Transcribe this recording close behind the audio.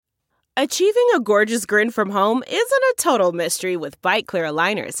Achieving a gorgeous grin from home isn't a total mystery with Bite Clear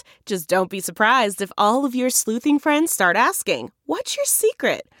aligners. Just don't be surprised if all of your sleuthing friends start asking, "What's your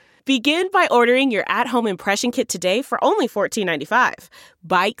secret?" Begin by ordering your at-home impression kit today for only $14.95.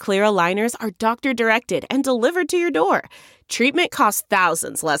 Bite Clear aligners are doctor-directed and delivered to your door. Treatment costs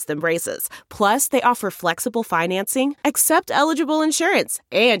thousands less than braces. Plus, they offer flexible financing, accept eligible insurance,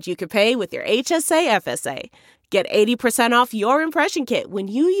 and you can pay with your HSA FSA. Get 80% off your impression kit when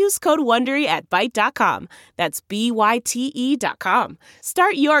you use code WONDERY at Byte.com. That's BYTE.com.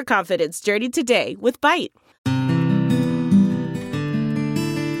 Start your confidence journey today with Byte.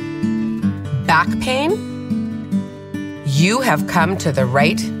 Back pain? You have come to the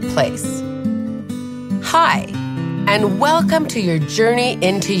right place. Hi, and welcome to your journey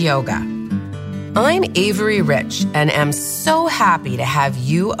into yoga. I'm Avery Rich, and am so happy to have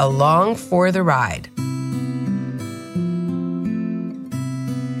you along for the ride.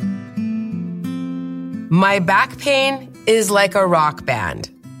 My back pain is like a rock band.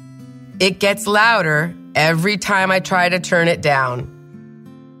 It gets louder every time I try to turn it down.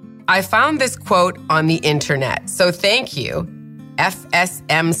 I found this quote on the internet, so thank you,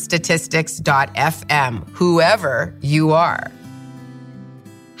 fsmstatistics.fm, whoever you are.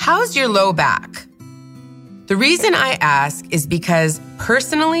 How's your low back? The reason I ask is because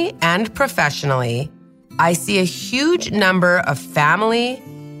personally and professionally, I see a huge number of family,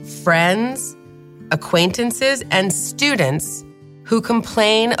 friends, acquaintances, and students who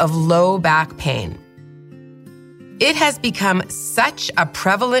complain of low back pain. It has become such a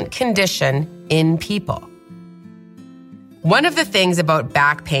prevalent condition in people. One of the things about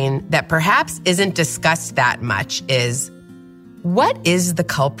back pain that perhaps isn't discussed that much is, what is the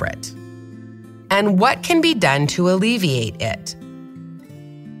culprit? And what can be done to alleviate it?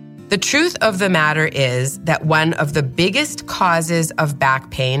 The truth of the matter is that one of the biggest causes of back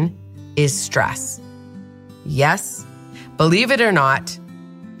pain is stress. Yes, believe it or not,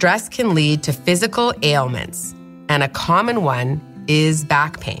 stress can lead to physical ailments, and a common one is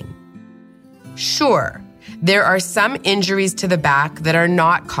back pain. Sure, there are some injuries to the back that are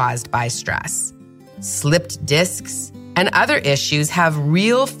not caused by stress. Slipped discs and other issues have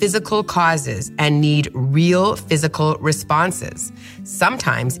real physical causes and need real physical responses,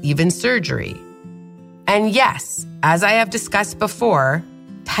 sometimes even surgery. And yes, as I have discussed before,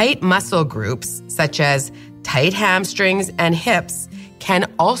 tight muscle groups, such as tight hamstrings and hips,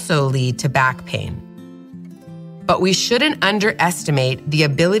 can also lead to back pain. But we shouldn't underestimate the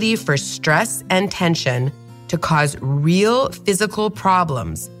ability for stress and tension to cause real physical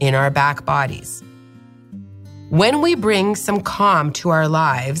problems in our back bodies. When we bring some calm to our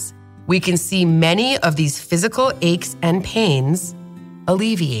lives, we can see many of these physical aches and pains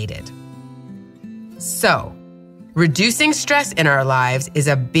alleviated. So, reducing stress in our lives is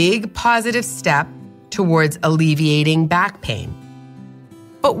a big positive step towards alleviating back pain.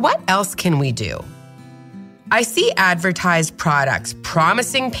 But what else can we do? I see advertised products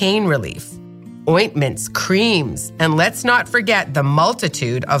promising pain relief, ointments, creams, and let's not forget the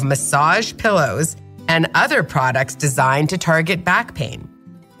multitude of massage pillows and other products designed to target back pain.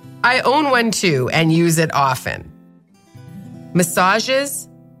 I own one too and use it often. Massages,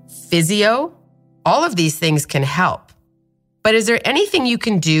 physio, all of these things can help. But is there anything you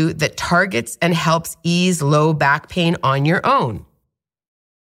can do that targets and helps ease low back pain on your own?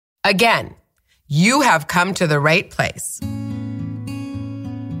 Again, you have come to the right place.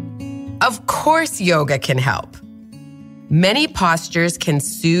 Of course, yoga can help. Many postures can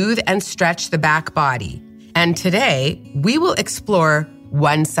soothe and stretch the back body, and today we will explore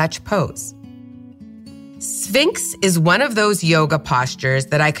one such pose. Sphinx is one of those yoga postures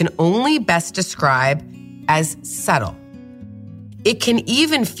that I can only best describe as subtle. It can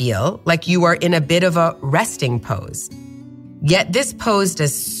even feel like you are in a bit of a resting pose. Yet this pose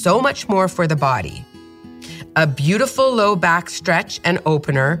does so much more for the body. A beautiful low back stretch and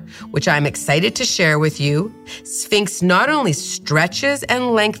opener, which I'm excited to share with you. Sphinx not only stretches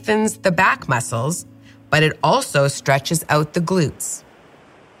and lengthens the back muscles, but it also stretches out the glutes.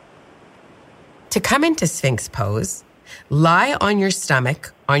 To come into Sphinx pose, lie on your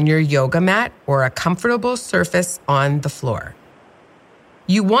stomach on your yoga mat or a comfortable surface on the floor.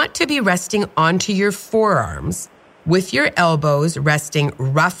 You want to be resting onto your forearms with your elbows resting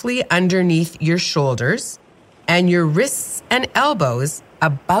roughly underneath your shoulders and your wrists and elbows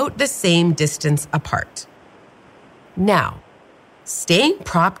about the same distance apart. Now, staying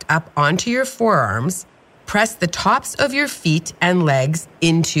propped up onto your forearms, press the tops of your feet and legs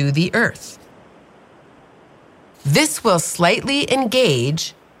into the earth. This will slightly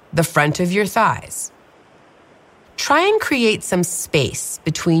engage the front of your thighs. Try and create some space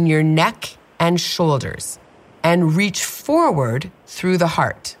between your neck and shoulders and reach forward through the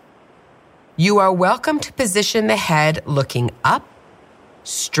heart. You are welcome to position the head looking up,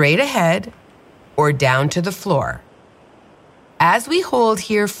 straight ahead, or down to the floor. As we hold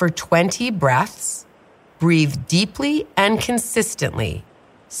here for 20 breaths, breathe deeply and consistently,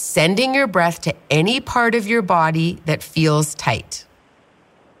 sending your breath to any part of your body that feels tight.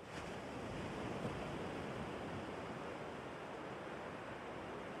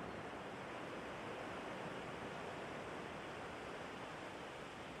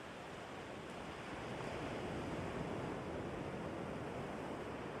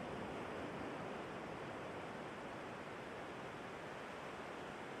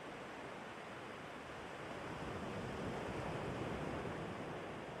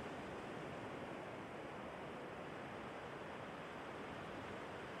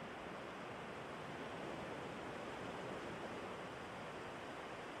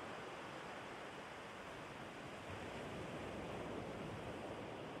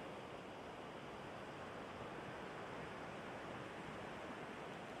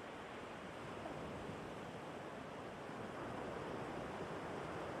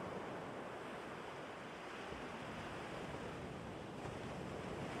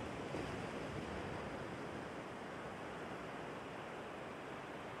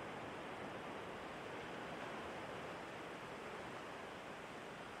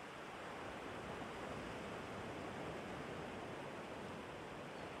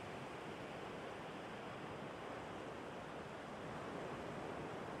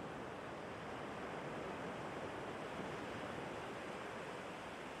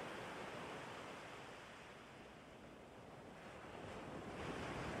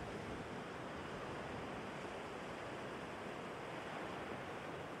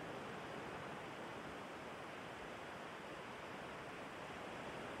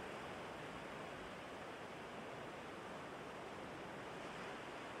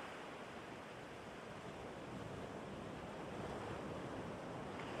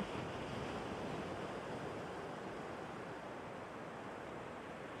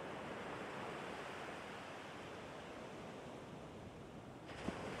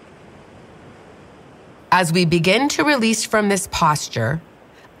 As we begin to release from this posture,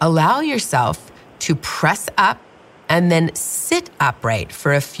 allow yourself to press up and then sit upright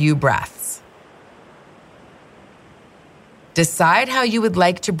for a few breaths. Decide how you would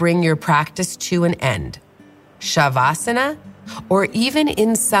like to bring your practice to an end, Shavasana, or even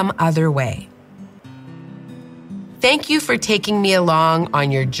in some other way. Thank you for taking me along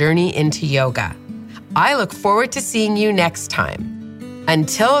on your journey into yoga. I look forward to seeing you next time.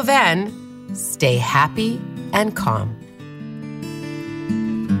 Until then, stay happy and calm.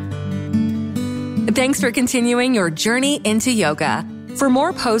 Thanks for continuing your journey into yoga. For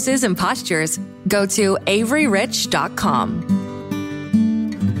more poses and postures, go to AveryRich.com.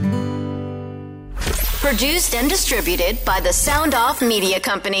 Produced and distributed by the Sound Off Media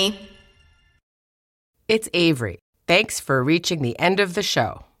Company. It's Avery. Thanks for reaching the end of the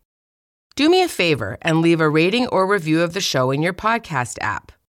show. Do me a favor and leave a rating or review of the show in your podcast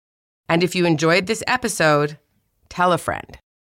app. And if you enjoyed this episode, tell a friend.